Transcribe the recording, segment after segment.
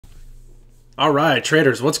All right,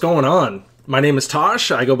 traders, what's going on? My name is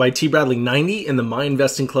Tosh. I go by TBradley90 in the My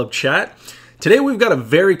Investing Club chat. Today we've got a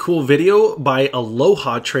very cool video by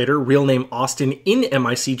Aloha Trader, real name Austin, in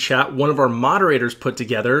MIC chat, one of our moderators put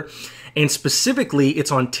together. And specifically,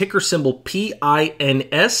 it's on ticker symbol PINS,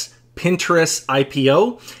 Pinterest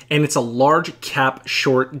IPO, and it's a large cap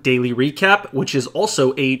short daily recap, which is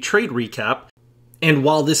also a trade recap. And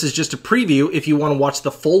while this is just a preview, if you want to watch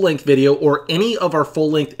the full-length video or any of our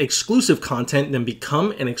full-length exclusive content, then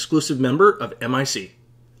become an exclusive member of MIC.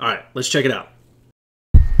 All right, let's check it out.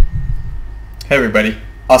 Hey everybody,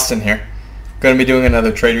 Austin here. Going to be doing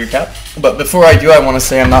another trade recap. But before I do, I want to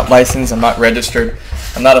say I'm not licensed, I'm not registered,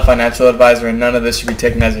 I'm not a financial advisor, and none of this should be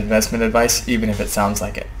taken as investment advice, even if it sounds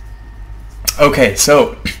like it. Okay,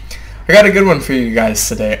 so I got a good one for you guys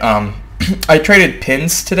today. I traded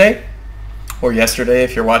pins today, or yesterday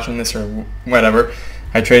if you're watching this, or whatever.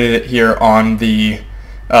 I traded it here on the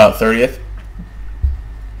 30th.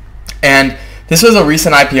 And this was a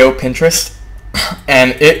recent IPO, Pinterest.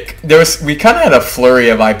 And we kind of had a flurry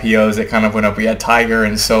of IPOs that kind of went up. We had Tiger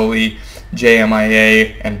and Soli,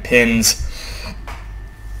 JMIA, and Pins.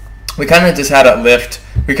 We kind of just had a lift.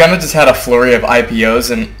 We kind of just had a flurry of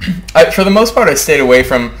IPOs, and for the most part, I stayed away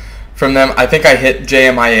from them. I think I hit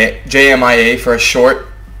JMIA for a short,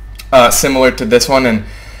 similar to this one, and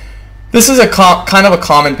this is kind of a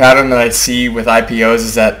common pattern that I see with IPOs,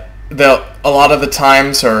 is that a lot of the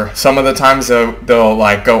times, or some of the times, they'll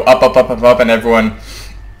like go up, and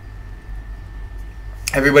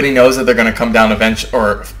everybody knows that they're going to come down eventually,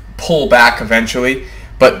 or pull back eventually.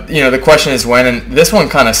 But the question is when, and this one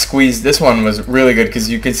kind of squeezed. This one was really good because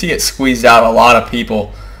you can see it squeezed out a lot of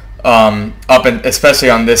people up, and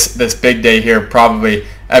especially on this big day here. Probably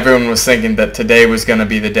everyone was thinking that today was going to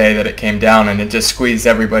be the day that it came down, and it just squeezed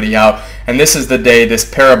everybody out. And this is the day, this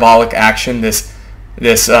parabolic action, this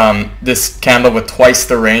candle with twice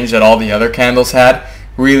the range that all the other candles had,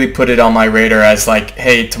 really put it on my radar as like,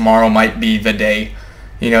 hey, tomorrow might be the day,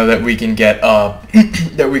 that we can get a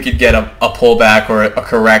pullback or a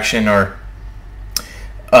correction, or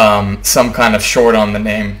some kind of short on the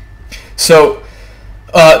name. So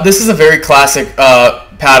this is a very classic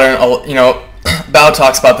pattern. Bao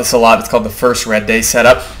talks about this a lot. It's called the first red day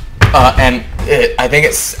setup, and I think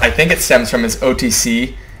it stems from his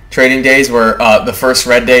OTC trading days, where the first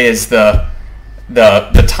red day is the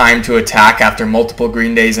time to attack after multiple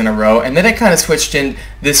green days in a row. And then it kind of switched in.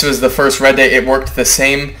 This was the first red day. It worked the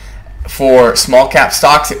same for small cap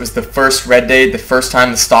stocks. It was the first red day, the first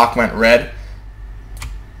time the stock went red.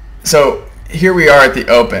 So here we are at the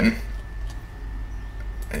open.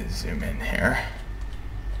 Let's zoom in here.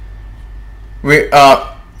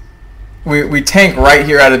 We tank right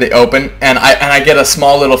here out of the open, and I get a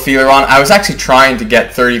small little feeler on. I was actually trying to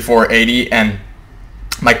get 34.80, and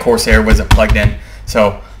my Corsair wasn't plugged in,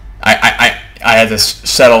 so I had to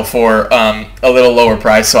settle for a little lower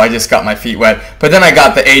price. So I just got my feet wet. But then I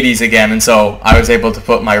got the 80s again, and so I was able to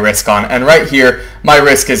put my risk on. And right here, my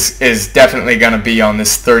risk is definitely going to be on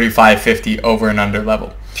this 35.50 over and under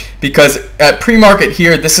level, because at pre-market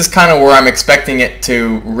here, this is kind of where I'm expecting it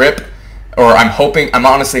to rip. Or I'm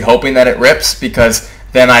honestly hoping that it rips, because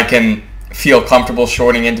then I can feel comfortable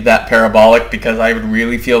shorting into that parabolic, because I would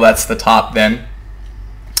really feel that's the top then.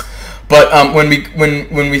 But when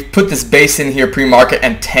we put this base in here pre-market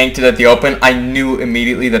and tanked it at the open, I knew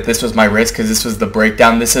immediately that this was my risk, because this was the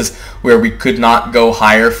breakdown. This is where we could not go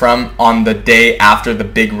higher from on the day after the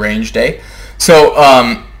big range day. So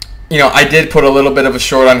I did put a little bit of a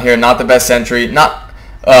short on here, not the best entry, not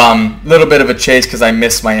little bit of a chase because I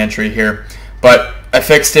missed my entry here, but I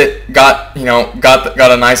fixed it. Got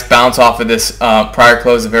a nice bounce off of this prior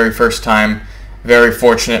close the very first time. Very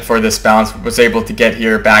fortunate for this bounce. Was able to get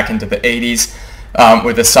here back into the 80s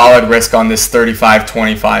with a solid risk on this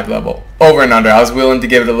 35.25 level, over and under. I was willing to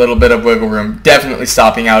give it a little bit of wiggle room. Definitely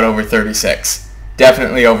stopping out over 36.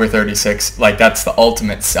 Definitely over 36. Like, that's the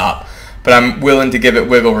ultimate stop. But I'm willing to give it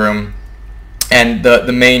wiggle room. And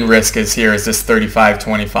the main risk is this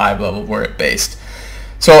 35.25 level where it based.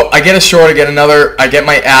 So I get a short, I get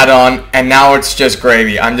my add-on, and now it's just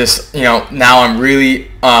gravy. I'm just, now I'm really,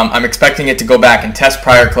 I'm expecting it to go back and test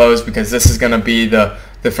prior close, because this is going to be the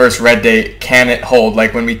first red day. Can it hold?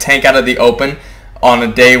 Like, when we tank out of the open on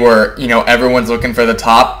a day where, everyone's looking for the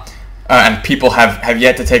top, and people have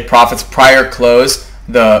yet to take profits, prior close,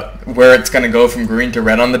 where it's going to go from green to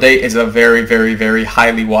red on the day is a very, very, very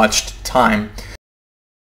highly watched time.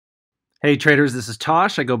 Hey traders, this is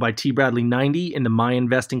Tosh. I go by TBradley90 in the My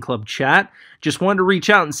Investing Club chat. Just wanted to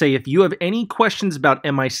reach out and say if you have any questions about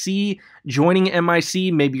MIC, joining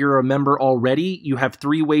MIC, maybe you're a member already, you have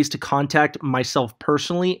 3 ways to contact myself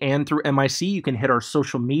personally and through MIC. You can hit our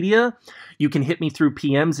social media, you can hit me through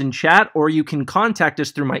PMs in chat, or you can contact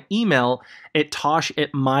us through my email at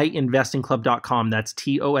tosh@myinvestingclub.com. That's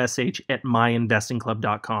TOSH at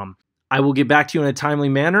myinvestingclub.com. I will get back to you in a timely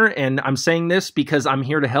manner, and I'm saying this because I'm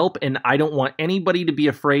here to help, and I don't want anybody to be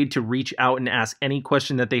afraid to reach out and ask any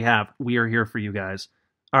question that they have. We are here for you guys.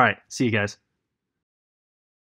 All right, see you guys.